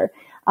culture?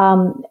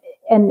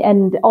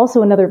 And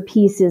also another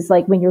piece is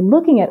like when you're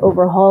looking at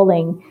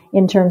overhauling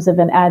in terms of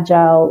an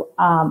agile,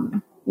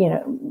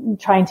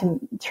 trying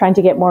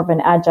to get more of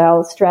an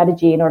agile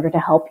strategy in order to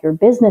help your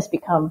business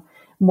become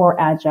more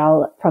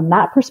agile from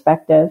that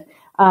perspective.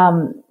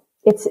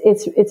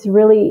 It's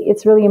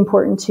really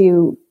important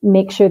to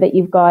make sure that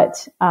you've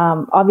got,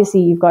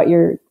 obviously you've got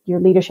your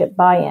leadership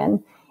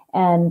buy-in,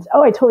 and,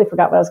 I totally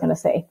forgot what I was going to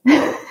say.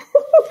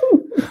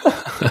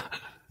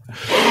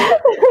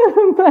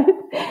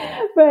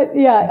 But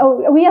yeah.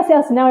 Oh,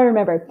 yes. Now I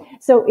remember.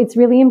 So it's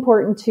really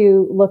important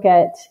to look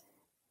at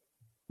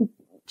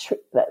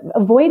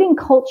avoiding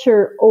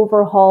culture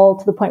overhaul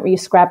to the point where you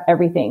scrap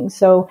everything.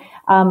 So,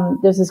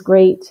 there's this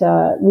great,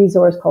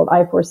 resource called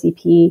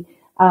I4CP,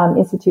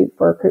 Institute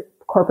for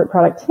Corporate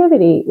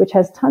Productivity, which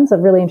has tons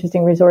of really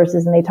interesting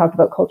resources, and they talked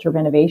about culture of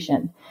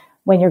innovation.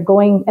 When you're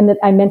going, and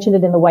I mentioned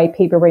it in the white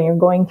paper, where you're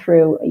going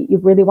through, you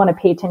really want to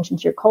pay attention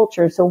to your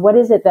culture. So what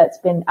is it that's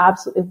been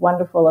absolutely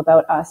wonderful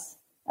about us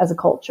as a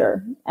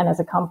culture and as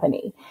a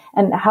company?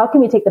 And how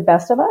can we take the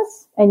best of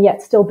us and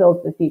yet still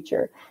build the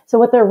future? So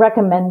what they're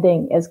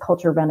recommending is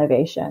culture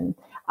renovation.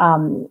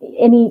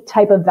 Any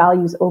type of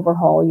values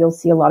overhaul, you'll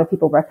see a lot of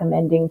people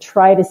recommending,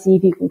 try to see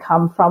if you can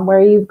come from where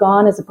you've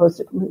gone as opposed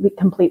to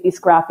completely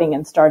scrapping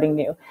and starting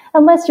new,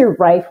 unless you're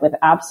rife with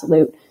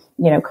absolute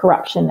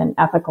corruption and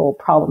ethical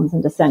problems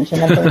and dissension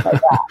and things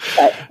like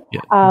that.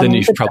 But, then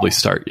you should probably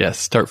start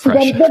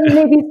fresh. Then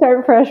maybe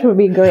start fresh would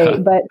be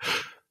great. But,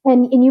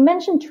 and you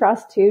mentioned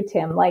trust too,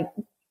 Tim, like,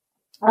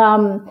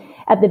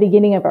 at the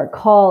beginning of our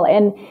call,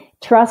 and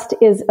trust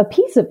is a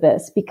piece of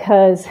this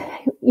because,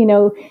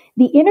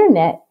 the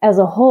internet as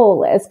a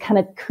whole has kind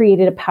of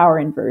created a power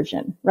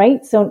inversion, right?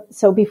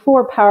 So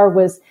before, power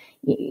was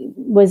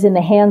in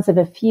the hands of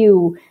a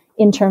few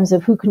in terms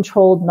of who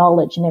controlled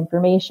knowledge and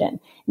information.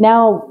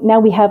 Now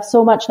we have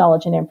so much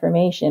knowledge and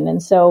information.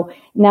 And so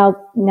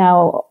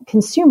now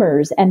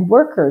consumers and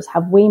workers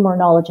have way more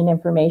knowledge and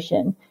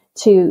information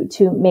to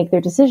make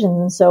their decisions.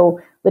 And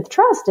so with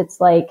trust, it's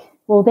like,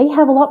 well, they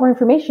have a lot more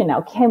information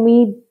now. Can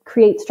we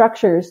create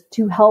structures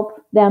to help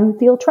them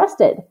feel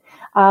trusted?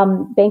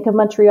 Bank of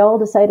Montreal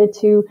decided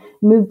to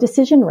move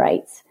decision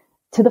rights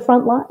to the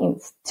front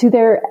lines, to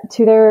their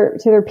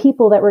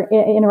people that were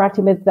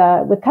interacting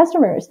with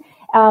customers.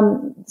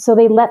 So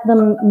they let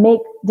them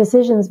make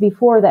decisions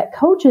before that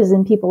coaches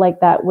and people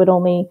like that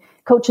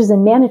coaches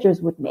and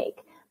managers would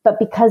make. But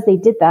because they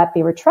did that,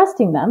 they were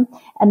trusting them.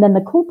 And then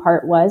the cool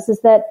part is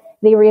that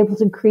they were able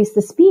to increase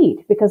the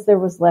speed because there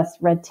was less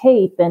red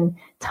tape and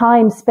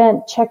time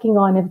spent checking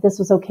on if this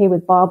was okay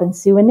with Bob and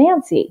Sue and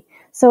Nancy.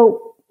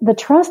 So the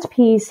trust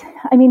piece,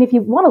 I mean, if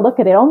you want to look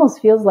at it, it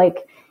almost feels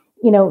like,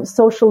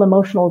 social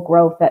emotional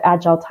growth that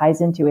Agile ties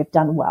into if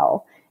done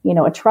well.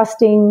 A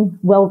trusting,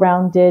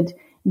 well-rounded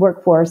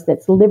workforce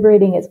that's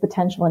liberating its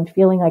potential and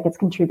feeling like it's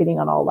contributing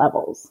on all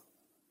levels.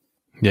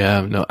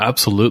 Yeah, no,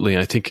 absolutely.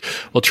 I think,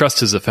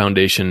 trust is a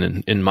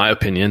foundation, in my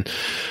opinion,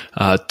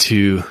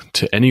 to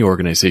any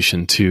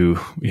organization, to,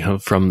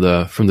 from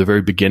the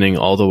very beginning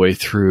all the way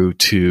through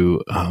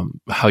to,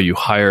 how you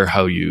hire,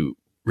 how you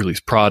release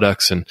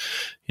products. And,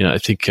 I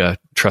think,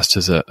 trust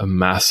is a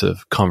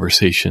massive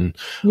conversation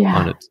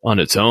on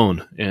its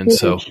own. And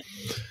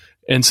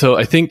so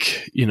I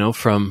think,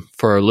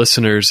 for our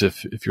listeners,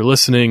 if you're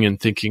listening and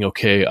thinking,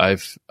 okay,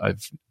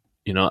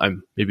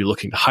 I'm maybe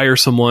looking to hire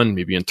someone,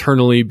 maybe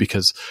internally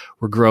because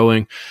we're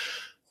growing,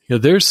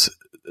 there's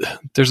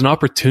an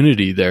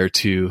opportunity there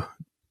to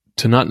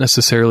not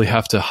necessarily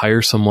have to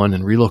hire someone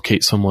and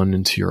relocate someone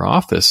into your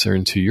office or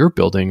into your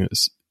building.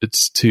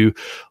 It's to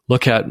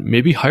look at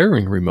maybe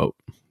hiring remote.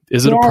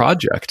 Is it a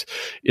project?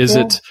 Is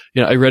it,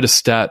 I read a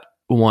stat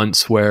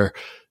once where,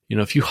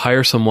 if you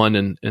hire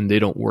someone and they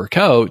don't work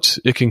out,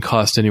 it can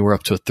cost anywhere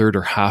up to a third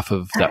or half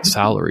of that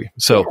salary.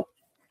 So,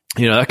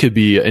 that could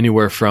be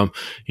anywhere from,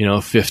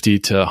 50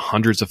 to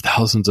hundreds of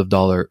thousands of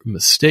dollar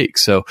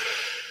mistakes. So,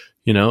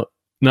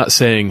 not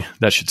saying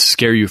that should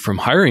scare you from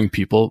hiring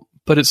people,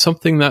 but it's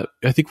something that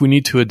I think we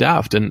need to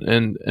adapt.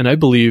 And I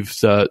believe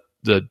that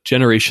the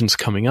generations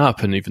coming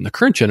up and even the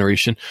current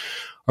generation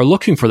are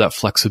looking for that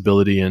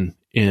flexibility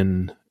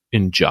in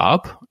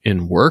job,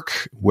 in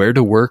work, where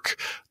to work,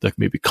 like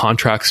maybe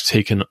contracts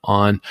taken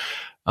on,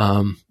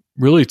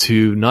 really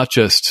to not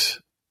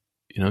just,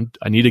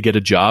 I need to get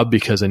a job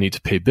because I need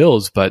to pay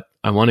bills, but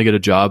I want to get a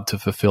job to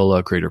fulfill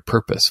a greater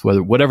purpose,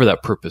 whatever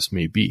that purpose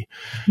may be.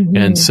 Mm-hmm.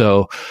 And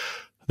so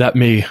that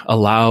may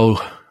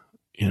allow,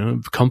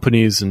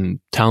 companies and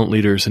talent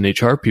leaders and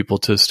HR people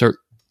to start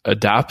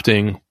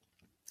adapting,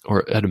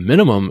 or at a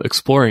minimum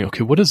exploring,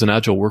 okay, what does an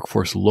agile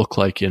workforce look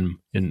like in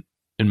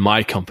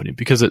my company?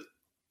 Because it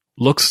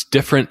looks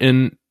different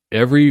in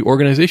every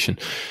organization.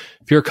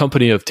 If you're a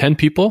company of 10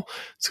 people,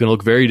 it's going to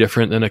look very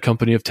different than a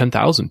company of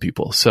 10,000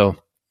 people. So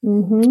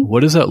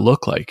what does that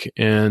look like?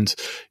 And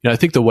I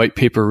think the white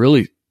paper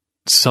really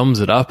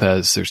sums it up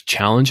as there's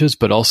challenges,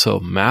 but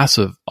also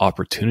massive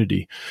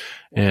opportunity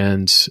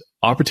and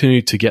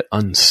opportunity to get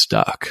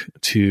unstuck,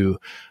 to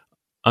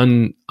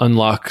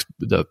unlock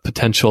the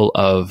potential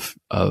of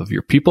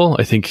your people.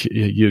 I think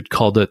you'd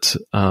called it,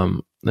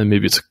 and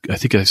maybe I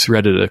think I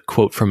read it, a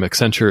quote from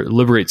Accenture,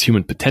 liberates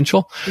human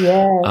potential.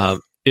 Yes.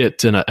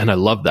 And I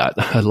love that.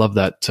 I love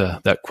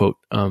that quote.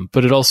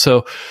 But it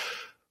also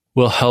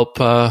will help,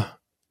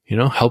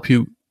 help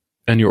you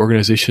and your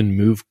organization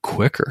move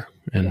quicker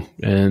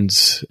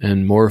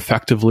and more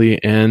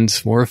effectively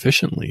and more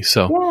efficiently.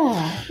 So,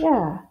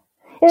 yeah.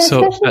 And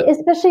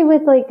especially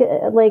with like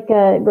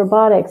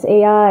robotics,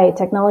 AI,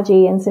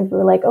 technology, and simply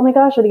we're like, oh my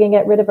gosh, are they going to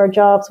get rid of our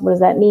jobs? What does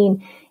that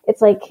mean?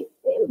 It's like,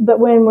 but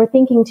when we're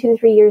thinking 2 to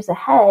 3 years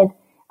ahead,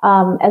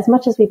 as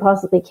much as we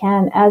possibly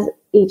can as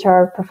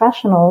HR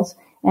professionals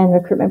and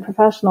recruitment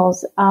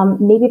professionals,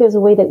 maybe there's a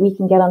way that we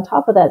can get on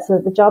top of that so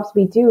that the jobs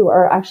we do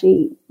are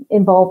actually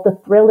involve the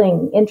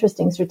thrilling,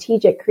 interesting,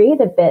 strategic,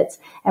 creative bits,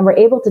 and we're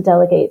able to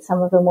delegate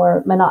some of the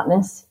more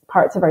monotonous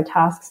parts of our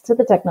tasks to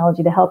the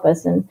technology to help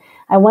us. And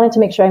I wanted to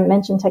make sure I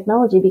mentioned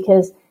technology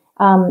because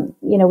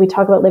we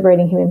talk about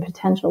liberating human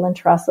potential and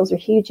trust. Those are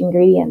huge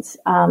ingredients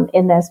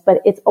in this,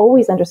 but it's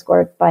always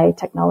underscored by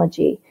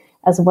technology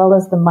as well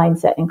as the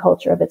mindset and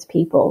culture of its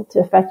people to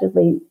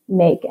effectively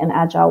make an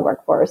agile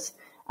workforce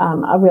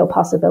a real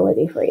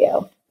possibility for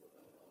you.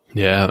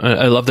 Yeah,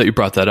 I love that you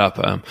brought that up.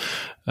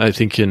 I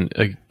think in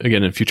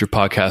future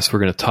podcasts, we're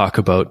going to talk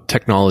about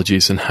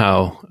technologies and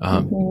how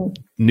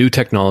new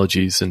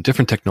technologies and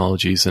different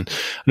technologies. And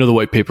I know the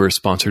white paper is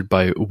sponsored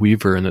by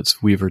Weaver, and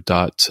it's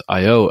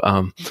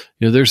weaver.io.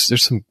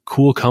 There's some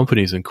cool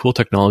companies and cool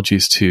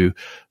technologies to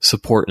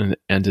support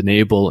and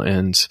enable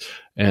and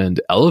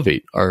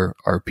elevate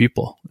our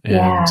people.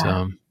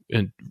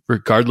 And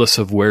regardless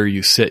of where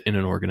you sit in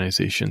an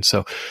organization.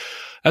 So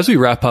as we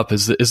wrap up,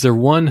 is there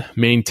one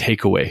main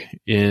takeaway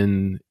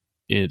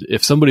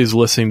if somebody's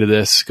listening to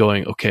this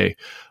going, okay,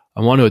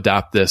 I want to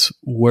adapt this,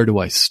 where do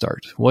I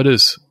start? What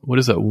is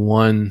that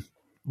one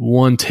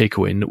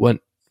takeaway,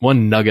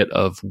 one nugget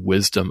of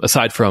wisdom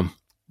aside from,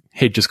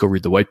 hey, just go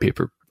read the white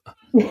paper?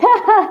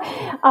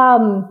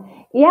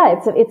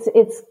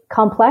 It's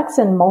complex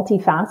and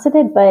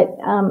multifaceted, but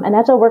an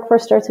agile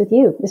workforce starts with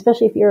you,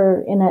 especially if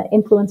you're in an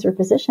influencer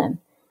position.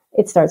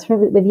 It starts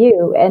with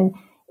you, and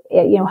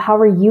how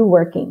are you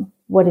working?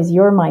 What is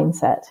your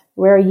mindset?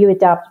 Where are you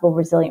adaptable,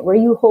 resilient? Where are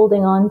you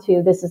holding on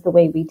to, this is the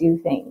way we do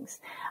things?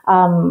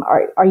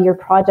 Are your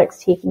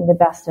projects taking the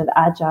best of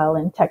agile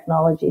and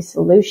technology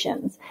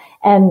solutions?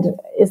 And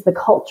is the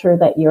culture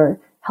that you're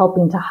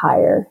helping to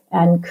hire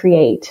and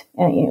create,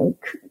 and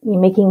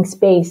making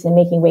space and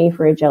making way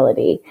for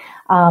agility?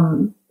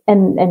 And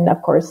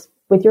of course,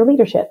 with your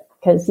leadership,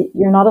 because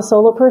you're not a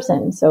solo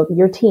person. So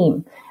your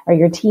team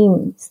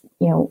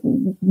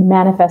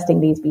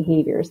manifesting these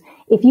behaviors.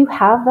 If you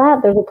have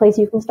that, there's a place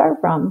you can start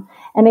from.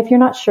 And if you're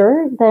not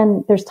sure,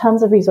 then there's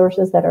tons of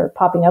resources that are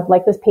popping up,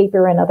 like this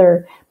paper and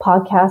other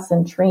podcasts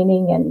and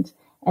training.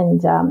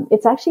 And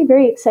it's actually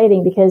very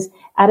exciting because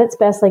at its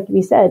best, like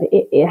we said,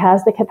 it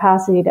has the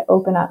capacity to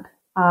open up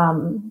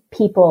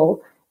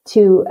people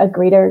to a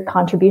greater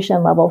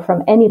contribution level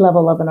from any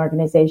level of an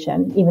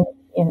organization, even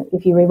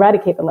if you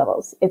eradicate the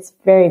levels. It's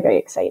very, very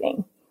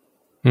exciting.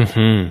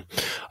 Mm-hmm.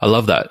 I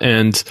love that.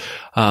 And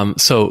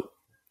so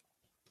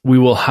we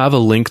will have a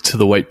link to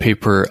the white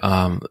paper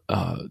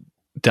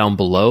down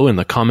below in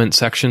the comment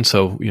section.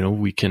 So,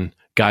 we can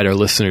guide our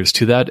listeners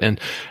to that. And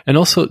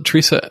also,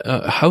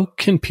 Teresa, how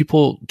can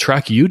people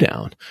track you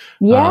down?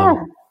 Yeah.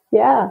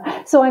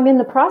 So I'm in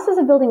the process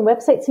of building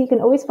websites, so you can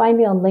always find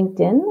me on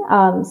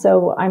LinkedIn.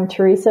 So I'm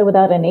Teresa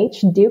without an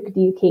H, Duke,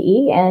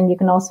 D-U-K-E. And you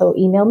can also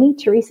email me,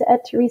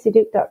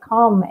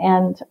 teresa@teresaduke.com.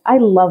 And I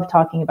love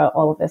talking about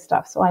all of this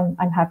stuff. So I'm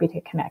happy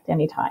to connect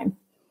anytime.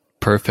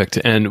 Perfect.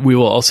 And we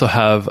will also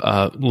have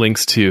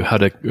links to how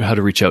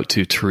to reach out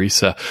to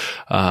Teresa,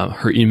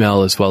 her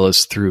email, as well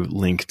as through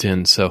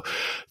LinkedIn. So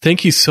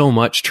thank you so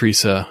much,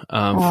 Teresa,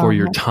 for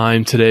your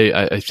time today.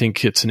 I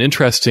think it's an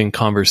interesting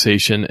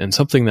conversation and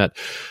something that,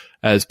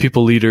 as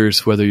people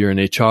leaders, whether you're in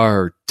HR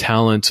or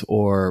talent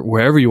or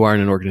wherever you are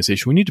in an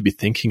organization, we need to be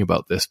thinking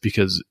about this,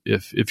 because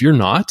if you're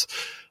not,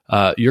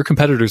 your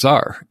competitors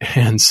are.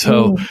 And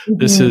so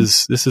this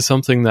is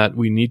something that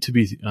we need to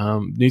be,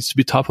 needs to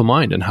be top of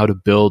mind, and how to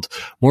build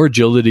more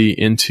agility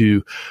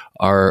into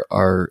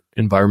our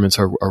environments,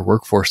 our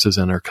workforces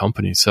and our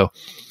companies. So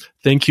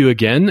thank you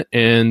again.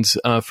 And,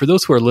 for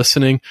those who are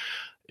listening,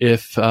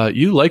 if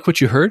you like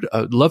what you heard,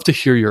 I'd love to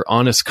hear your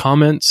honest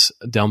comments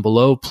down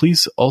below.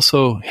 Please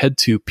also head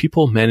to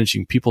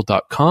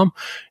peoplemanagingpeople.com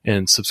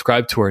and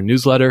subscribe to our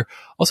newsletter.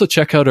 Also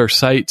check out our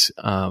site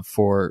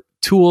for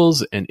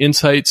tools and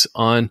insights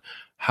on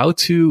how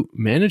to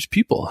manage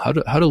people, how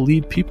to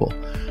lead people.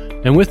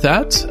 And with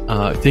that,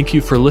 thank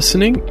you for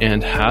listening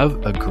and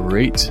have a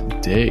great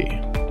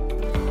day.